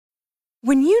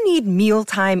When you need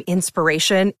mealtime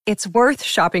inspiration, it's worth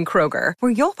shopping Kroger,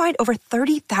 where you'll find over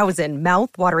 30,000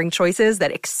 mouth-watering choices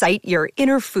that excite your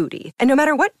inner foodie. And no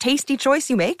matter what tasty choice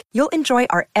you make, you'll enjoy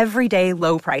our everyday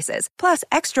low prices, plus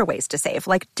extra ways to save,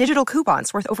 like digital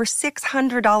coupons worth over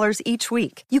 $600 each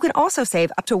week. You can also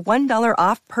save up to $1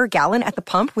 off per gallon at the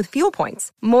pump with fuel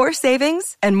points. More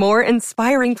savings and more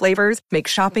inspiring flavors make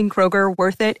shopping Kroger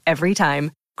worth it every time.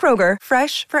 Kroger,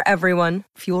 fresh for everyone.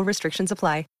 Fuel restrictions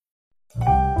apply.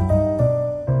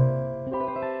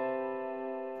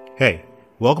 Hey,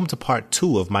 welcome to part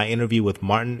 2 of my interview with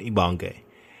Martin Ebongue.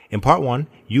 In part 1,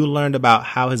 you learned about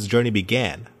how his journey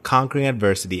began, conquering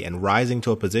adversity and rising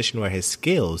to a position where his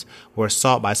skills were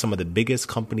sought by some of the biggest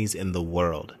companies in the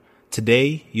world.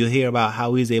 Today, you'll hear about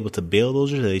how he's able to build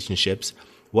those relationships,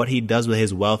 what he does with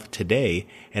his wealth today,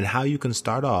 and how you can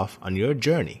start off on your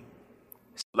journey.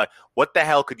 Like, what the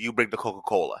hell could you bring to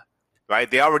Coca-Cola? Right?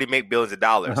 They already make billions of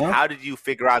dollars. How did you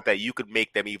figure out that you could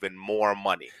make them even more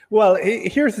money? Well,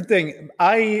 here's the thing.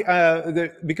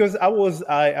 Because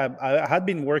I had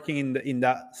been working in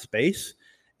that space,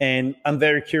 and I'm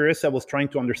very curious. I was trying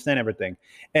to understand everything.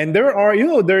 And there are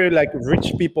like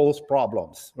rich people's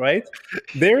problems, right?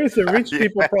 There is a rich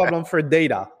people problem for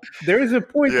data. There is a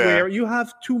point where you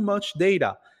have too much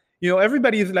data.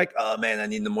 Everybody is like, oh man, I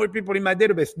need more people in my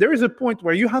database. There is a point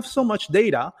where you have so much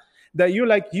data that you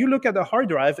look at the hard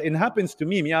drive. It happens to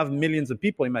me. I have millions of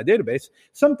people in my database.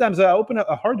 Sometimes I open up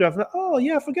a hard drive, like, oh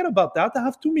yeah, forget about that. I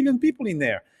have 2 million people in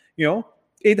there.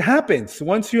 It happens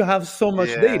once you have so much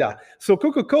data. So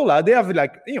Coca-Cola, they have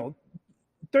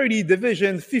 30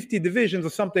 divisions, 50 divisions or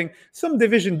something. Some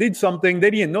division did something,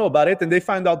 they didn't know about it, and they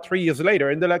find out 3 years later,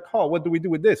 and they're like, oh, what do we do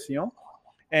with this?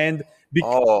 And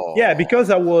because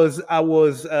I was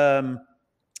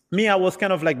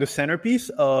kind of like the centerpiece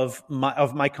of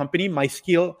my company. My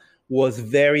skill was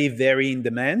very, very in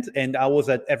demand, and I was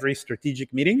at every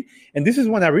strategic meeting. And this is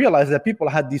when I realized that people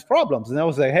had these problems, and I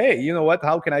was like, hey, you know what?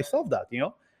 How can I solve that?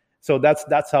 So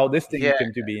that's how this thing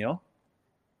came to be.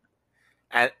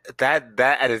 And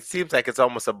and it seems like it's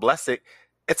almost a blessing.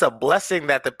 It's a blessing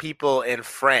that the people in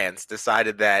France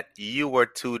decided that you were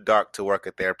too dark to work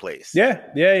at their place. Yeah.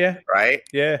 Right?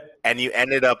 Yeah. And you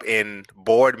ended up in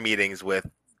board meetings with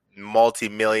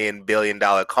multi-million,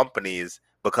 billion-dollar companies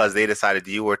because they decided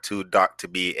you were too dark to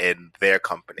be in their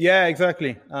company. Yeah,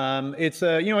 exactly.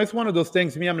 It's one of those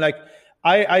things. Me, I'm like,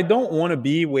 I don't want to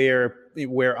be where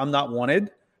I'm not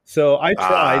wanted. So I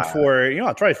tried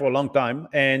for a long time.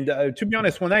 And to be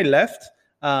honest, when I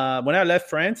left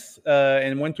France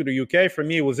and went to the UK, for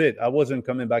me it was it. I wasn't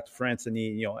coming back to France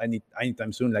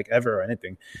anytime soon, like ever or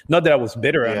anything. Not that I was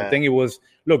bitter or anything. It was,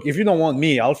 look, if you don't want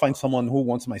me, I'll find someone who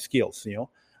wants my skills.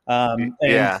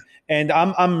 And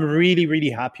I'm really, really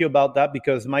happy about that,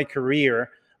 because my career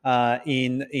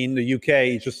in the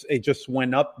UK it just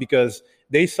went up because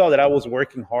they saw that I was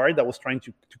working hard. I was trying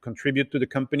to contribute to the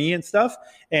company and stuff,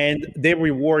 and they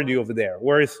reward you over there.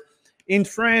 Whereas in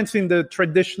France, in the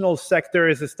traditional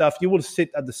sectors and stuff, you will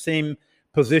sit at the same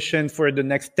position for the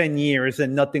next 10 years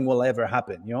and nothing will ever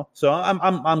happen. So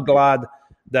I'm glad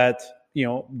that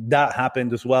that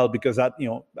happened as well, because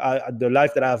the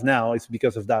life that I have now is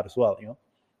because of that as well.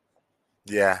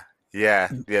 Yeah.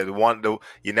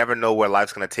 You never know where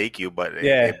life's gonna take you, but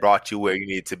it brought you where you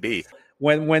need to be.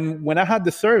 When I had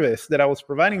the service that I was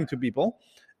providing to people,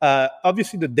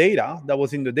 obviously the data that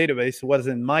was in the database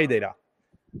wasn't my data,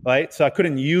 right? So I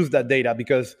couldn't use that data,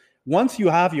 because once you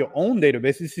have your own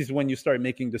database, this is when you start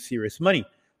making the serious money.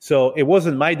 So it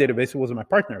wasn't my database; it was my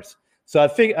partner's. So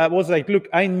I was like, look,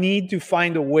 I need to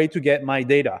find a way to get my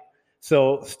data.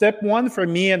 So step one for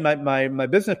me and my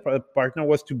business partner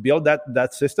was to build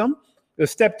that system.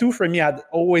 Step two for me had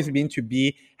always been to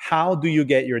be, how do you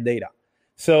get your data?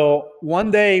 So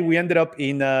one day we ended up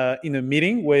in a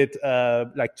meeting with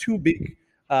like two big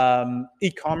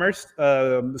e-commerce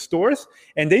stores,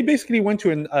 and they basically went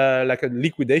to like a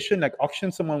liquidation, like auction.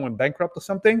 Someone went bankrupt or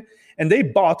something, and they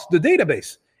bought the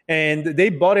database. And they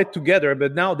bought it together,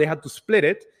 but now they had to split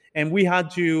it, and we had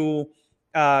to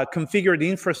configure the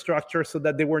infrastructure so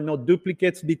that there were no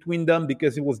duplicates between them,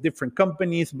 because it was different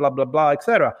companies, blah, blah, blah,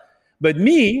 etc. But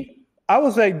me, I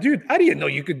was like, dude, I didn't know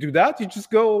you could do that. You just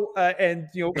go and,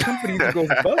 company goes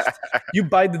bust, you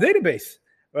buy the database,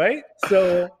 right?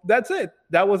 So that's it.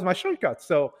 That was my shortcut.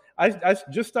 So I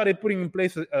just started putting in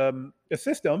place a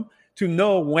system to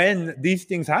know when these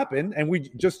things happen, and we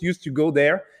just used to go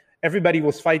there. Everybody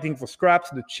was fighting for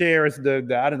scraps, the chairs, the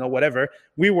I don't know, whatever.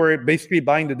 We were basically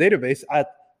buying the database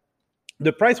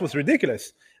the price was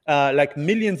ridiculous, like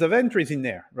millions of entries in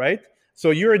there, right?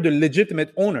 So you're the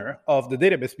legitimate owner of the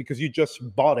database because you just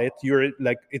bought it. You're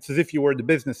like, it's as if you were the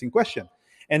business in question.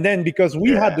 And then because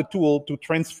we had the tool to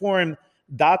transform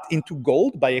that into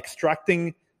gold by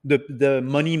extracting the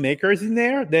money makers in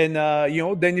there, then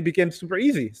then it became super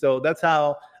easy. So that's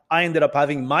how I ended up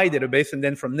having my database, and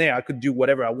then from there I could do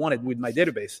whatever I wanted with my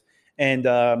database. And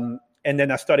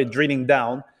then I started drilling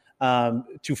down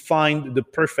to find the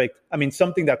perfect,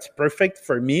 something that's perfect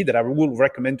for me that I will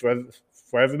recommend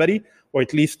for everybody, or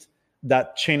at least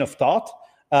that chain of thought.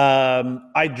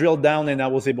 I drilled down and I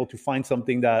was able to find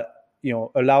something that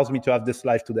allows me to have this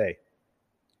life today.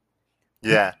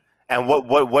 Yeah. And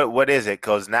what is it?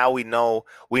 Because now we know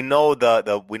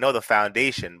the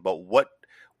foundation, but what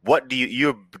do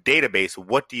your database?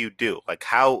 What do you do? Like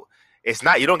how? It's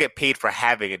not, you don't get paid for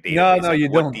having a database. No, you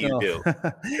what don't. Do you do?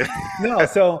 No.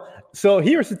 So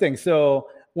here's the thing. So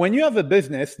when you have a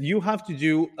business, you have to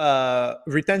do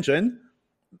retention,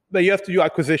 but you have to do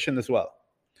acquisition as well.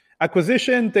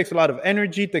 Acquisition takes a lot of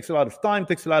energy, takes a lot of time,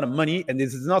 takes a lot of money, and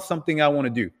this is not something I want to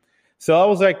do. So I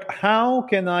was like, how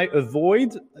can I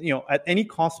avoid, at any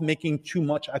cost, making too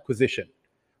much acquisition?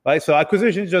 Right? So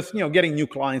acquisition is just, getting new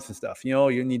clients and stuff.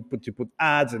 You need to put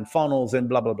ads and funnels and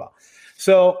blah, blah, blah.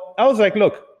 So I was like,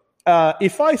 look,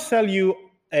 if I sell you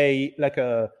a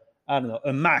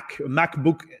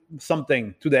MacBook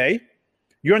something today,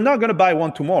 you're not going to buy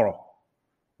one tomorrow,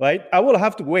 right? I will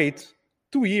have to wait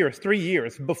 2 years, 3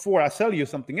 years before I sell you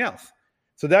something else.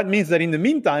 So that means that in the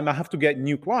meantime, I have to get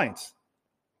new clients,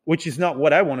 which is not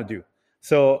what I want to do.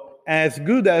 So as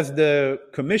good as the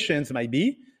commissions might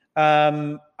be,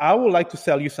 I would like to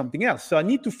sell you something else. So I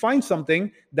need to find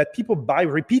something that people buy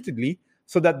repeatedly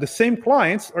so that the same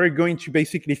clients are going to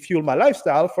basically fuel my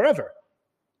lifestyle forever.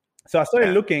 So I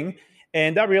started looking,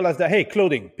 and I realized that, hey,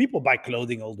 clothing, people buy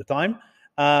clothing all the time.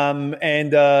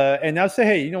 And I'll say,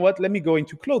 hey, you know what? Let me go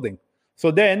into clothing. So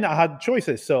then I had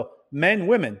choices. So men,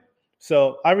 women.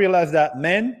 So I realized that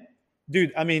men,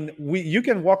 dude, you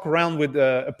can walk around with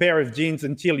a pair of jeans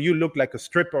until you look like a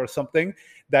stripper or something,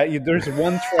 that there's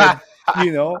one thread,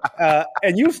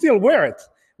 and you still wear it.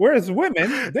 Whereas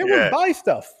women, they will buy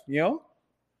stuff,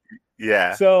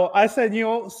 Yeah. So I said,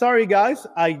 sorry, guys,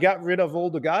 I got rid of all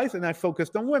the guys and I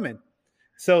focused on women.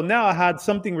 So now I had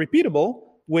something repeatable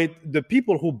with the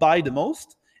people who buy the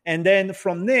most. And then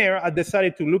from there, I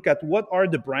decided to look at what are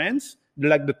the brands,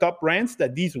 like the top brands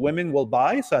that these women will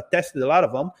buy. So I tested a lot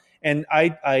of them. And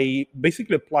I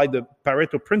basically applied the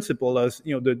Pareto principle as,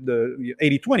 the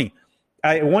 80-20.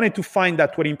 I wanted to find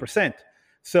that 20%.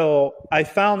 So I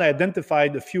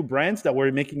identified a few brands that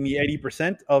were making me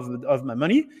 80% of my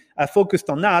money. I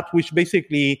focused on that, which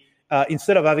basically,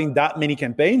 instead of having that many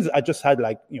campaigns, I just had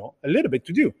a little bit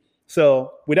to do.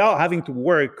 So without having to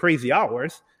work crazy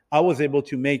hours, I was able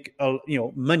to make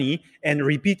money and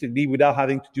repeatedly without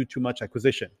having to do too much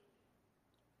acquisition.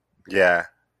 Yeah.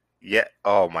 Yeah.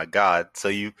 Oh my God. So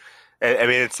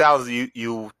it sounds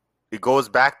it goes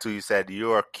back to, you said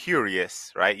you are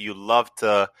curious, right? You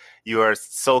are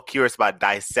so curious about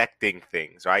dissecting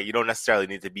things, right? You don't necessarily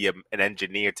need to be an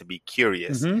engineer to be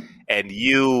curious. Mm-hmm. And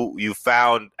you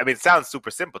found, it sounds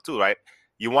super simple too, right?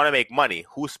 You want to make money.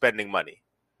 Who's spending money?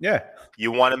 Yeah.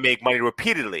 You want to make money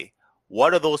repeatedly.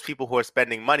 What are those people who are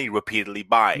spending money repeatedly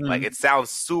buying? Mm-hmm. It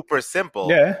sounds super simple.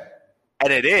 Yeah.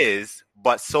 And it is,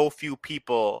 but so few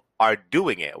people are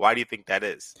doing it. Why do you think that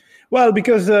is? Well,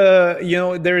 because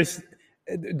there's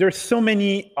so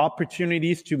many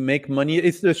opportunities to make money.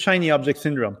 It's the shiny object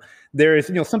syndrome. There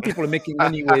is, some people are making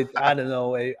money with, I don't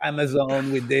know,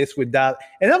 Amazon, with this, with that,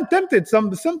 and I'm tempted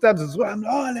sometimes as well.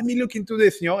 Let me look into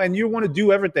this, and you want to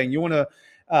do everything. You want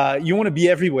to be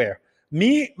everywhere.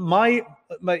 Me, my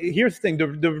here's the thing.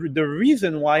 The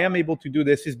reason why I'm able to do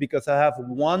this is because I have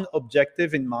one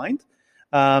objective in mind.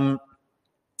 And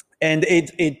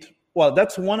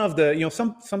that's one of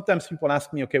the, sometimes people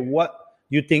ask me, okay, what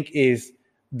you think is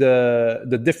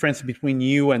the difference between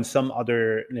you and some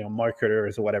other,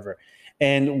 marketers or whatever.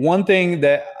 And one thing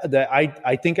that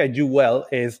I think I do well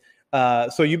is,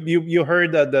 so you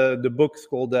heard the book's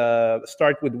called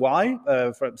Start with Why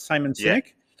from Simon Sinek.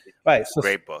 Yeah. Right. So,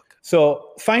 great book.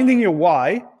 So finding your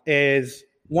why is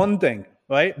one thing,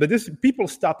 right? But people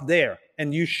stop there,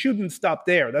 and you shouldn't stop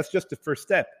there. That's just the first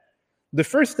step. The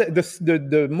first step,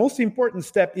 the most important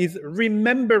step is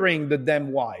remembering the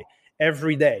damn why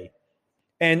every day.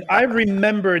 And I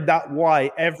remember that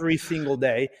why every single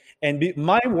day. And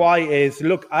my why is,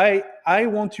 look, I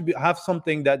want to have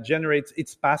something that generates,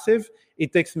 it's passive.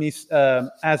 It takes me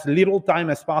as little time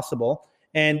as possible.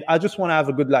 And I just want to have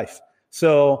a good life.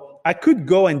 So I could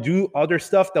go and do other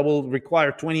stuff that will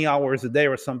require 20 hours a day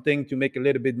or something to make a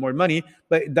little bit more money,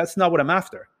 but that's not what I'm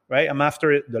after, right? I'm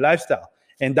after the lifestyle.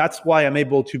 And that's why I'm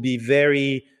able to be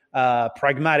very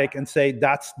pragmatic and say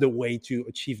that's the way to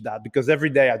achieve that, because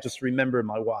every day I just remember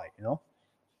my why, you know?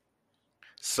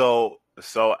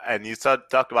 And you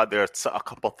talked about there are a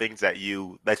couple things that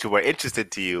you were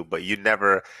interested to you, but you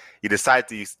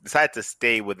decided to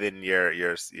stay within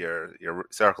your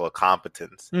circle of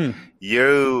competence.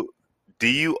 You do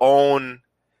you own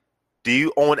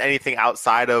anything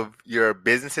outside of your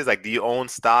businesses? Like, do you own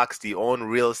stocks? Do you own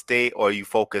real estate, or are you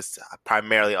focused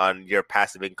primarily on your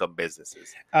passive income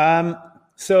businesses?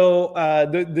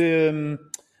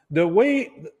 The way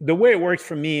it works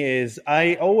for me is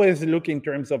I always look in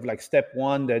terms of like step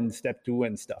one, then step two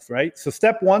and stuff, right? So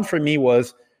step one for me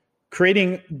was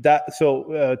creating that.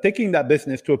 So taking that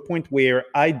business to a point where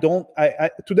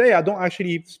today I don't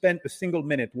actually spend a single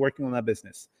minute working on that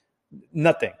business,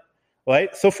 nothing,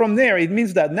 right? So from there, it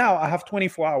means that now I have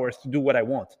 24 hours to do what I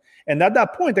want, and at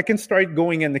that point, I can start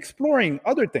going and exploring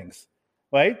other things,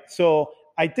 right? So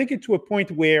I take it to a point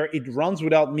where it runs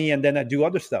without me, and then I do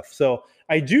other stuff. So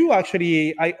I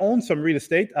own some real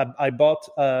estate. I bought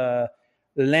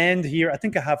land here. I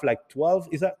think I have like 12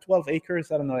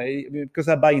 acres? I don't know, because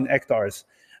I buy in hectares.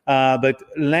 But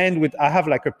I have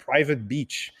like a private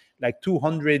beach, like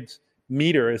 200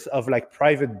 meters of like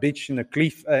private beach in a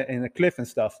cliff and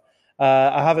stuff.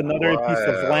 I have another piece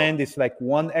of land. It's like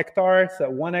 1 hectare. So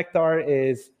 1 hectare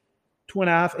is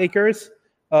 2.5 acres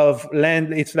of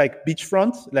land. It's like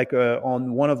beachfront, like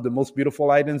on one of the most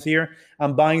beautiful islands here.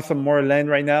 I'm buying some more land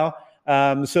right now.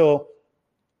 So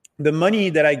the money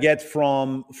that I get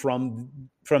from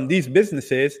these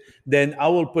businesses, then I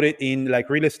will put it in like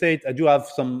real estate. I do have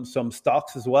some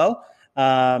stocks as well.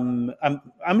 I'm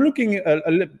looking a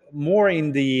little more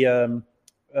in the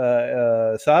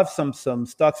so I have some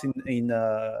stocks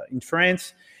in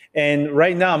France, and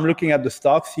right now I'm looking at the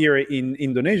stocks here in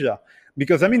Indonesia,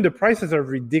 because I mean the prices are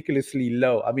ridiculously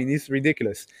low. I mean, it's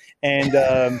ridiculous. And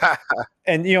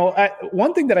and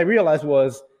one thing that I realized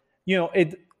was,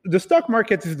 the stock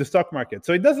market is the stock market,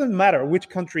 so it doesn't matter which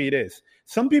country it is.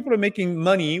 Some people are making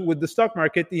money with the stock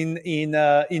market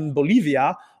in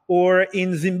Bolivia or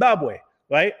in Zimbabwe,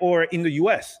 right, or in the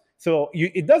U.S. So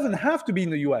it doesn't have to be in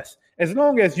the U.S. As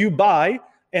long as you buy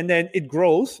and then it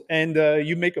grows and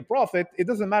you make a profit, it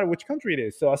doesn't matter which country it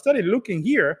is. So I started looking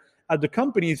here at the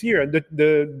companies here.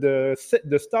 The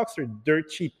stocks are dirt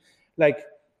cheap. Like,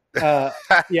 yeah,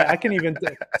 I can even.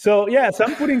 So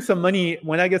I'm putting some money.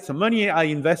 When I get some money, I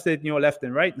invest it, left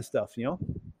and right and stuff.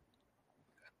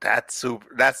 That's super.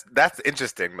 That's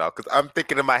interesting though, because I'm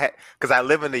thinking in my head, because I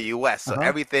live in the U.S., so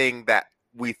everything that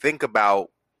we think about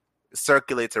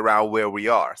circulates around where we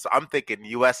are. So I'm thinking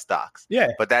U.S. stocks.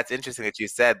 Yeah. But that's interesting that you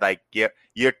said like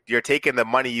you're taking the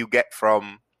money you get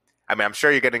from. I mean, I'm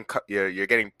sure you're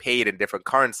getting paid in different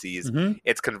currencies. Mm-hmm.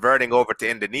 It's converting over to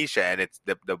Indonesia, and it's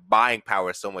the buying power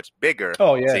is so much bigger.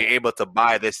 Oh yeah. So you're able to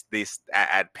buy this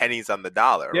at pennies on the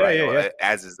dollar, Yeah, right? yeah.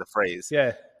 As is the phrase.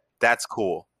 Yeah. That's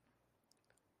cool.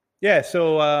 Yeah.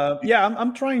 So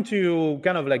I'm trying to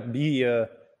kind of like be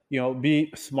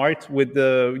smart with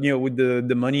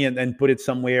the money and put it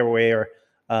somewhere where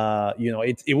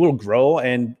it will grow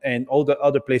and all the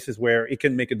other places where it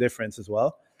can make a difference as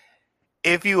well.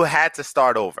 If you had to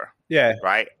start over, yeah,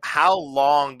 right, how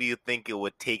long do you think it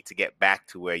would take to get back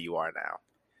to where you are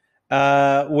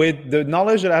now? With the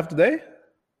knowledge that I have today?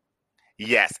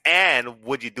 Yes. And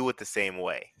would you do it the same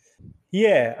way?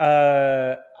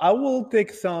 Yeah, I will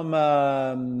take some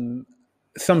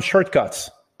shortcuts.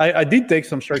 I did take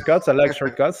some shortcuts. I like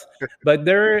shortcuts, but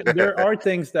there are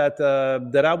things that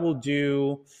I will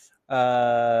do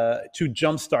to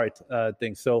jumpstart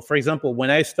things. So, for example, when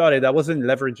I started, I wasn't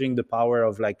leveraging the power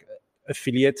of like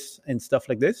affiliates and stuff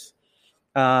like this.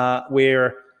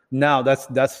 Where now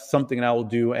that's something I will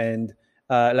do, and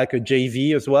like a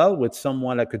JV as well with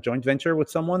someone, like a joint venture with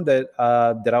someone that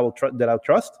I'll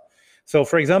trust. So,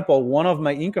 for example, one of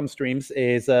my income streams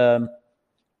is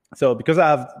so because I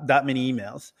have that many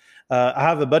emails, I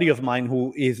have a buddy of mine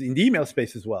who is in the email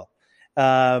space as well.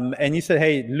 And he said,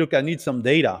 "Hey, look, I need some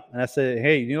data." And I said,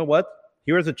 "Hey, you know what?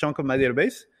 Here's a chunk of my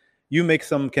database. You make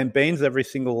some campaigns every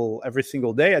single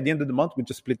day. At the end of the month, we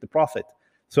just split the profit."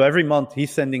 So every month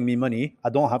he's sending me money. I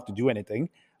don't have to do anything.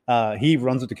 He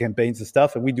runs the campaigns and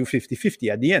stuff, and we do 50-50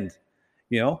 at the end.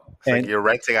 It's like you're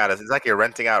renting out. It's like you're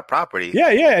renting out property.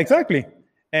 Yeah, exactly.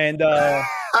 And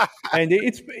and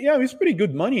it's pretty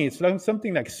good money. It's like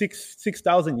something like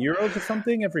 6,000 euros or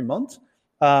something every month.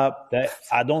 That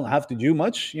I don't have to do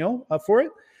much, for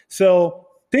it. So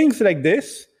things like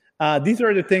this, these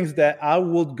are the things that I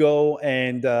would go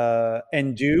and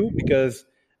do because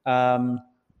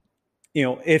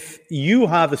if you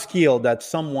have a skill that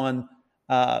someone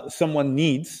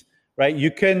needs, right?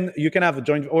 You can have a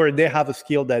joint, or they have a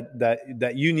skill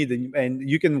that you need, and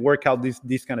you can work out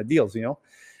these kind of deals.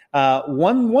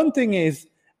 One thing is,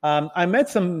 I met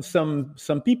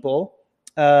some people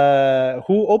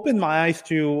who opened my eyes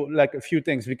to like a few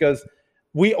things, because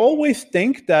we always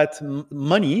think that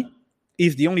money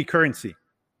is the only currency,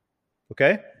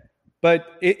 okay? But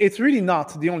it's really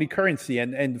not the only currency.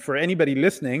 And for anybody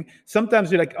listening,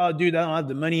 sometimes you're like, oh, dude, I don't have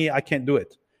the money, I can't do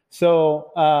it.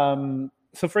 So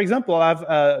for example, I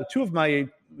have two of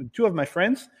my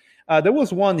friends. There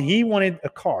was one, he wanted a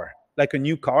car, like a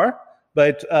new car,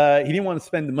 but he didn't want to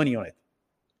spend the money on it.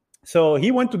 So he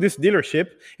went to this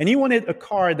dealership, and he wanted a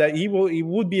car that he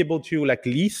would be able to like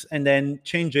lease and then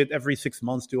change it every 6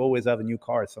 months to always have a new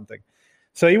car or something.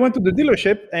 So he went to the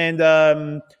dealership, and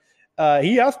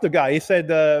he asked the guy. He said,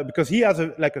 because he has a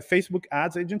Facebook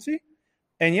ads agency,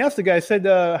 and he asked the guy. He said,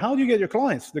 "How do you get your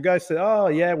clients?" The guy said, "Oh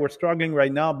yeah, we're struggling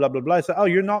right now. Blah blah blah." I said, "Oh,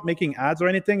 you're not making ads or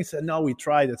anything?" He said, "No, we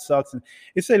tried. It sucks." And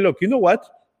he said, "Look, you know what?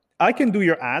 I can do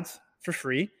your ads for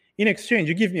free. In exchange,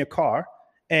 you give me a car,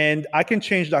 and I can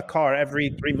change that car every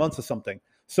 3 months or something."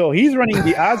 So he's running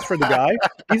the ads for the guy.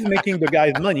 He's making the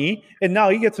guy's money, and now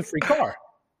he gets a free car.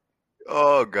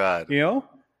 Oh God!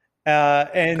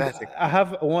 And I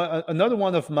have another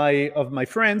one of my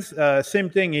friends. Same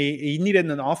thing. He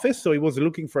needed an office, so he was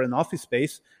looking for an office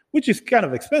space, which is kind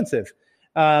of expensive.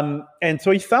 And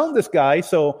so he found this guy.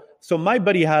 So my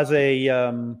buddy has a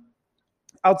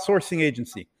outsourcing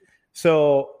agency.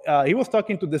 So he was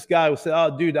talking to this guy who said,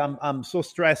 "Oh, dude, I'm so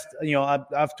stressed. I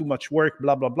have too much work,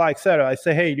 blah blah blah, etc." I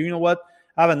say, "Hey, do you know what?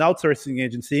 I have an outsourcing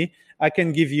agency. I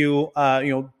can give you,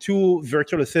 2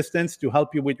 virtual assistants to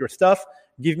help you with your stuff.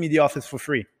 Give me the office for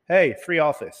free. Hey, free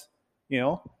office."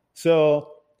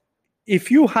 So if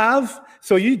you have,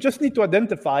 so you just need to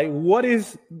identify what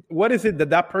is it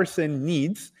that person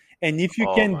needs, and if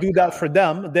you can do that for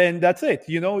them, then that's it.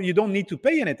 You don't need to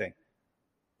pay anything.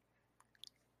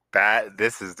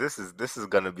 This is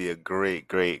gonna be a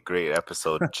great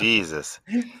episode. Jesus,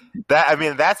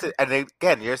 that's it. And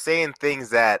again, you're saying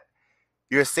things that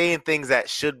we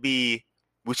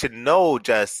should know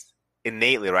just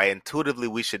innately, right? Intuitively,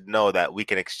 we should know that we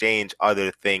can exchange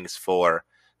other things for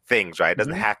things, right? It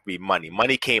doesn't have to be money.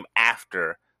 Money came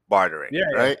after bartering,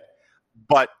 right? Yeah.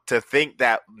 But to think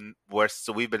that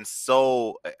we've been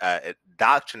so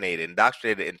indoctrinated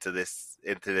into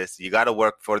this. You got to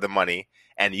work for the money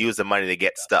and use the money to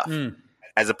get stuff,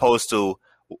 as opposed to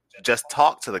just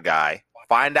talk to the guy,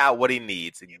 find out what he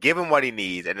needs, give him what he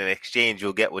needs, and in exchange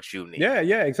you'll get what you need.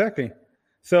 Yeah, exactly.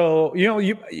 So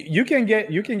you can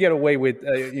get away with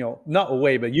not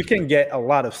away, but you can get a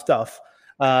lot of stuff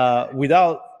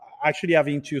without actually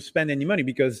having to spend any money,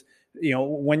 because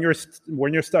when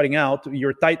you're starting out,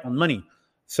 you're tight on money.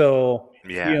 So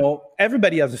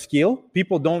everybody has a skill.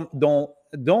 People don't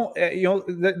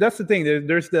that's the thing.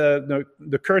 There's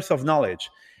the curse of knowledge,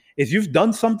 is you've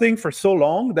done something for so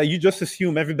long that you just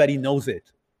assume everybody knows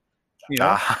it.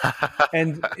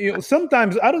 And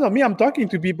sometimes, I don't know, me, I'm talking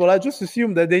to people, I just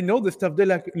assume that they know the stuff. They're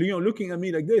like, looking at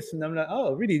me like this, and I'm like,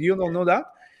 oh, really? You don't know that?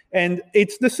 And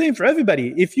it's the same for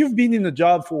everybody. If you've been in a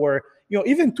job for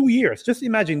even 2 years, just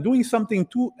imagine doing something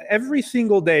every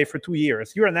single day for 2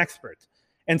 years. You're an expert,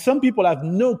 and some people have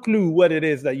no clue what it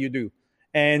is that you do,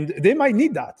 and they might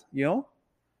need that.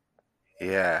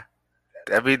 Yeah,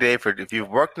 every day if you've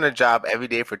worked in a job every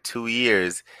day for 2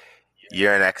 years,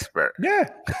 you're an expert. Yeah,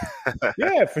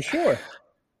 for sure.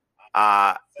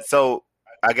 So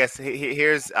I guess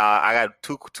here's I got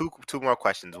two more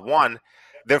questions. One,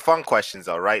 they're fun questions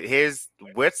though, right?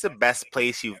 Where's the best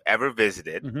place you've ever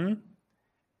visited? Mm-hmm.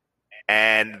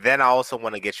 And then I also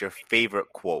want to get your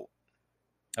favorite quote.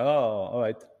 Oh, all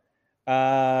right.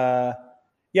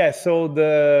 Yeah, so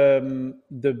the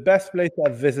best place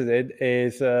I've visited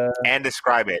is and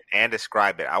describe it.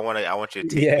 I want you to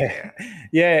take me there.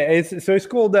 Yeah, it's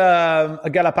called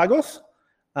Galapagos.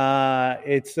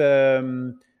 It's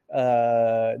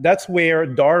that's where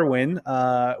Darwin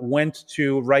went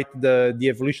to write the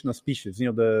Evolution of Species.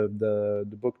 The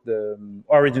book, the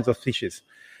Origins of Species.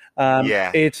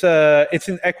 It's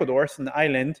in Ecuador. It's an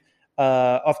island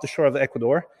off the shore of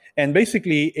Ecuador, and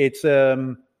basically it's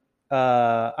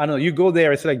I don't know, you go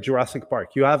there, it's like Jurassic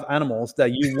Park. You have animals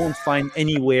that you won't find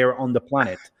anywhere on the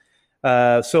planet.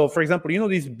 So, for example,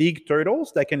 these big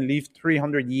turtles that can live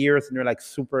 300 years, and they're like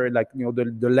super, like,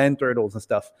 the land turtles and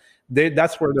stuff.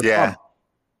 That's where they're from.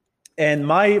 And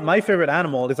my favorite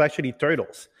animal is actually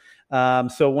turtles.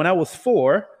 So when I was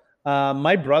 4,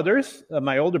 my brothers,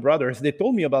 my older brothers, they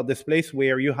told me about this place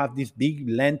where you have these big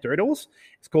land turtles.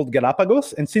 It's called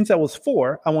Galapagos. And since I was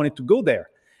 4, I wanted to go there.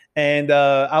 And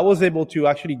I was able to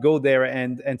actually go there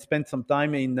and spend some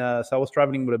time in. So I was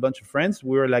traveling with a bunch of friends.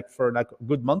 We were like for like a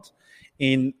good month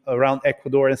in around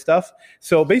Ecuador and stuff.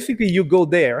 So basically, you go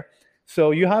there.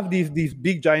 So you have these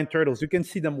big giant turtles. You can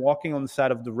see them walking on the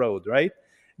side of the road, right?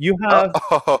 You have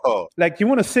Oh, like you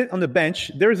want to sit on the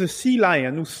bench. There's a sea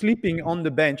lion who's sleeping on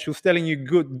the bench who's telling you,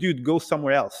 "Good dude, go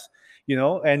somewhere else."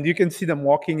 And you can see them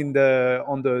walking in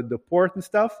the port and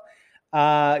stuff.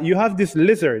 You have this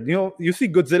lizard. You see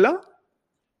Godzilla. So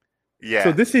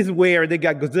yeah. this is where they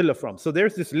got Godzilla from. So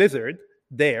there's this lizard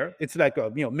there. It's like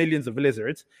millions of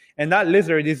lizards, and that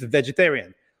lizard is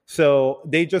vegetarian. So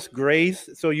they just graze.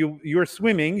 So you're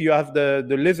swimming. You have the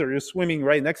lizard. You're swimming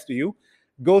right next to you.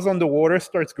 Goes on the water,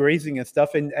 starts grazing and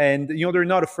stuff, and they're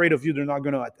not afraid of you. They're not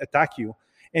going to attack you.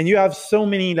 And you have so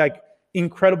many like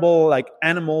incredible like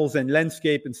animals and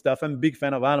landscape and stuff. I'm a big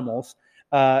fan of animals.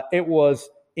 It was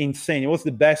insane. It was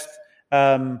the best.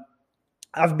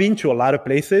 I've been to a lot of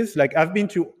places. Like I've been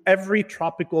to every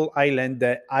tropical island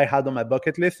that I had on my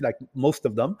bucket list, like most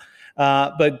of them.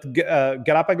 But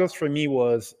Galapagos for me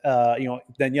was,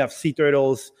 then you have sea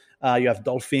turtles, you have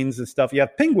dolphins and stuff. You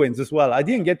have penguins as well. I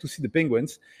didn't get to see the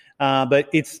penguins, but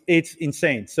it's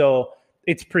insane. So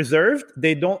it's preserved.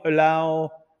 They don't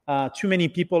allow too many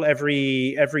people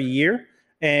every year,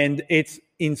 and it's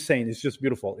insane. It's just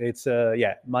beautiful. It's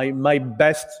my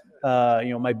best.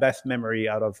 My best memory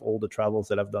out of all the travels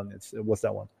that I've done was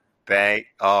that one. Thank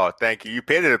you. You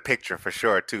painted a picture for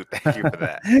sure too. Thank you for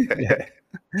that. Yeah.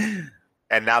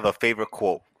 And now the favorite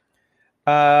quote.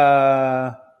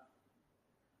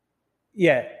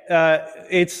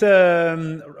 It's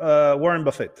Warren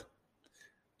Buffett.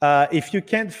 If you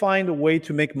can't find a way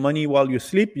to make money while you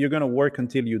sleep, you're gonna work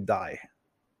until you die.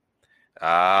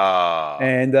 Oh.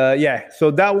 And so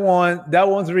that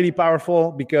one's really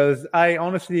powerful because I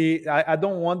honestly I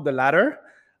don't want the latter.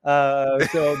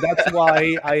 So that's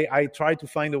why I try to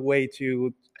find a way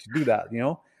to do that,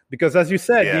 because as you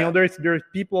said, there's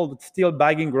people still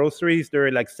bagging groceries.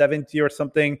 They're like 70 or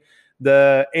something.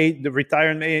 The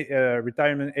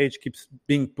retirement age keeps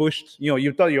being pushed.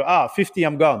 You tell you 50,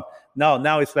 I'm gone.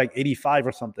 Now it's like 85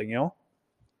 or something.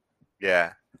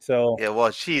 Yeah. So yeah. Well,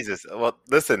 Jesus. Well,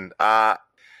 listen. I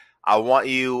want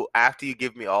you, after you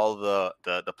give me all the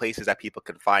places that people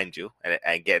can find you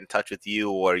and get in touch with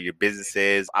you or your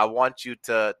businesses, I want you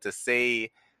to say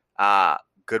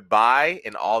goodbye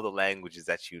in all the languages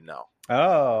that you know.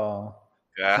 Oh.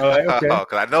 Okay. Because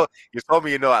I know you told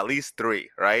me you know at least 3,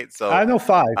 right? So I know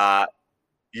 5.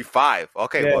 You 5.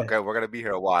 Okay, Yeah. well, okay, we're gonna be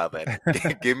here a while then.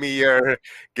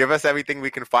 Give us everything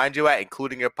we can find you at,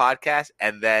 including your podcast,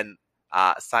 and then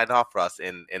sign off for us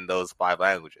in those 5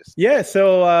 languages. Yeah.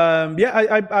 So I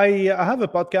have a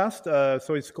podcast.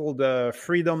 So it's called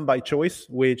Freedom by Choice,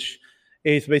 which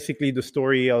is basically the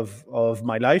story of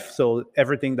my life. So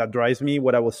everything that drives me,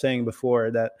 what I was saying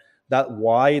before, that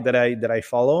why that I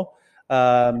follow.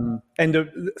 And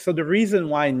the reason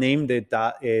why I named it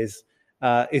that is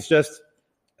just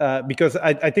because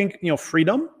I think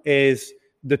freedom is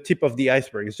the tip of the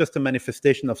iceberg. It's just a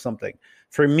manifestation of something.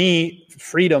 For me,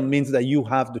 freedom means that you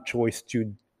have the choice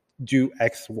to do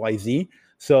X, Y, Z.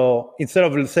 So instead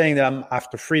of saying that I'm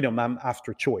after freedom, I'm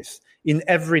after choice in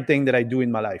everything that I do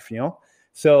in my life.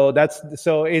 So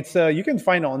it's you can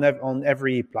find it on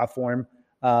every platform.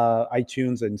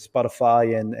 iTunes and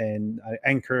Spotify and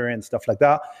Anchor and stuff like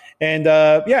that. And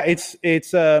it's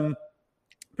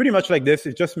pretty much like this.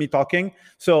 It's just me talking.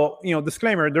 So,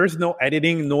 disclaimer, there's no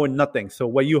editing, no nothing. So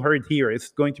what you heard here is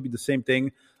going to be the same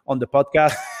thing on the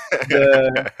podcast.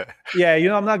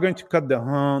 I'm not going to cut the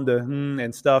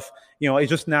and stuff. It's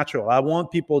just natural. I want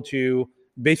people to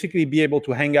basically be able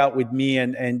to hang out with me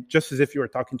and just as if you were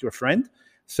talking to a friend.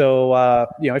 So,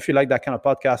 if you like that kind of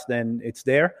podcast, then it's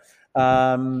there.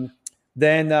 Then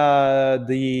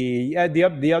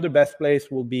the other best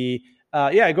place will be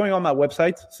going on my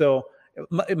website. So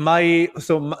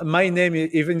my name,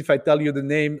 even if I tell you the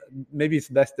name, maybe it's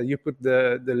best that you put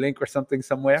the link or something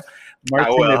somewhere. I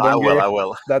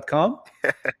will. .com.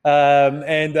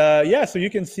 So you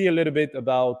can see a little bit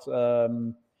about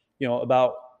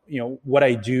what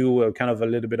I do, kind of a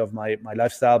little bit of my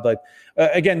lifestyle. But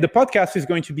again, the podcast is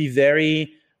going to be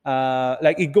very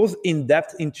it goes in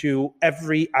depth into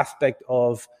every aspect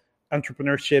of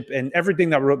entrepreneurship and everything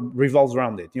that revolves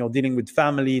around it. Dealing with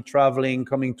family, traveling,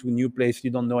 coming to a new place, you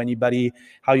don't know anybody,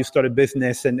 how you start a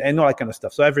business, and all that kind of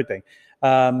stuff. So everything.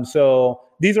 So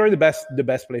these are the best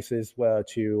places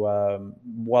to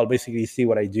basically see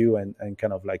what I do and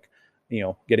kind of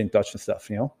get in touch and stuff.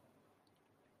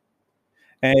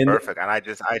 And perfect. And I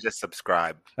just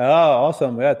subscribed. oh,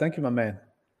 awesome! Yeah, thank you, my man.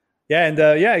 Yeah, and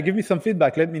yeah, give me some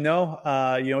feedback. Let me know,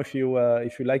 if you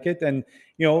like it, and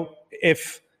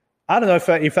if I don't know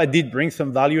if I did bring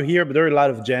some value here, but there are a lot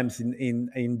of gems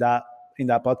in that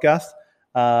podcast.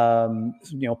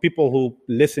 People who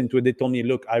listen to it, they told me,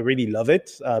 look, I really love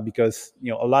it because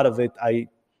a lot of it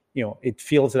it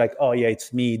feels like, oh yeah,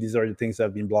 it's me. These are the things that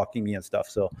have been blocking me and stuff.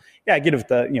 So yeah, give it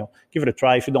a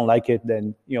try. If you don't like it,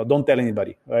 then don't tell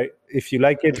anybody, right? If you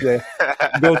like it,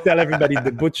 go tell everybody,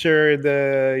 the butcher,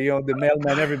 the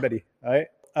mailman, everybody, right?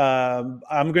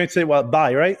 I'm going to say, well,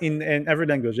 bye, right? In every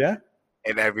language, yeah?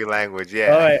 In every language, All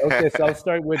yeah. right, okay, so I'll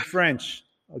start with French.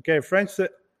 Okay, French,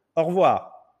 au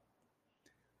revoir.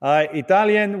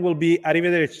 Italian will be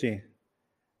arrivederci.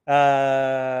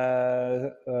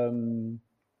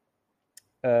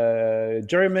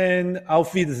 German,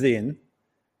 auf Wiedersehen.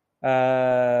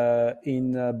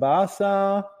 In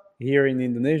Bahasa, here in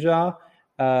Indonesia,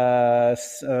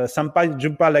 sampai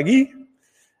jumpa lagi.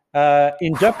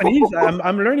 In Japanese,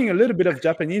 I'm learning a little bit of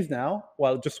Japanese now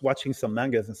while just watching some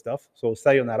mangas and stuff. So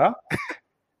sayonara.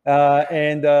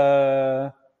 And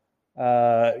I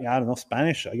don't know,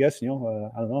 Spanish, I guess, I don't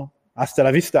know. Hasta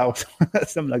la vista or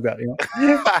something like that,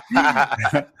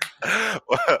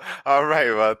 Well, all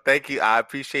right. Well, thank you. I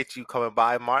appreciate you coming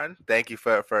by, Martin. Thank you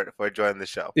for joining the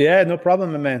show. Yeah, no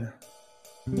problem, my man.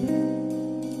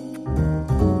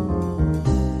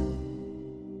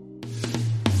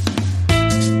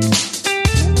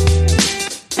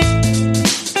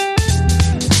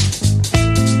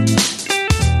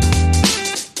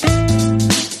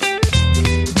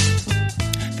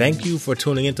 Thank you for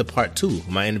tuning in to part 2 of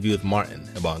my interview with Martin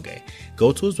Ebongue.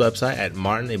 Go to his website at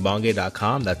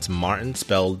martinebongue.com. That's Martin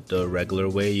spelled the regular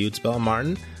way you'd spell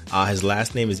Martin. His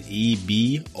last name is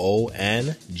Ebongue.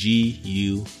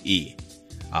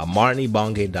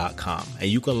 martinebongue.com. And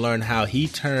you can learn how he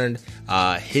turned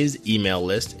his email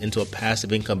list into a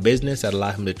passive income business that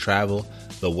allowed him to travel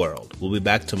the world. We'll be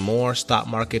back to more stock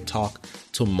market talk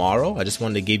tomorrow. I just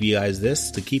wanted to give you guys this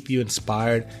to keep you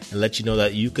inspired and let you know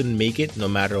that you can make it no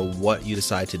matter what you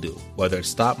decide to do, whether it's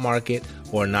stock market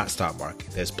or not stock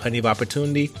market. There's plenty of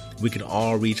opportunity. We can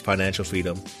all reach financial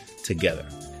freedom together.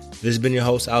 This has been your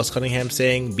host, Alex Cunningham,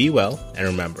 saying be well, and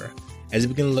remember, as you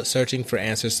begin searching for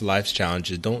answers to life's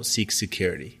challenges, don't seek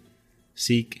security.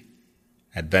 Seek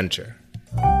adventure.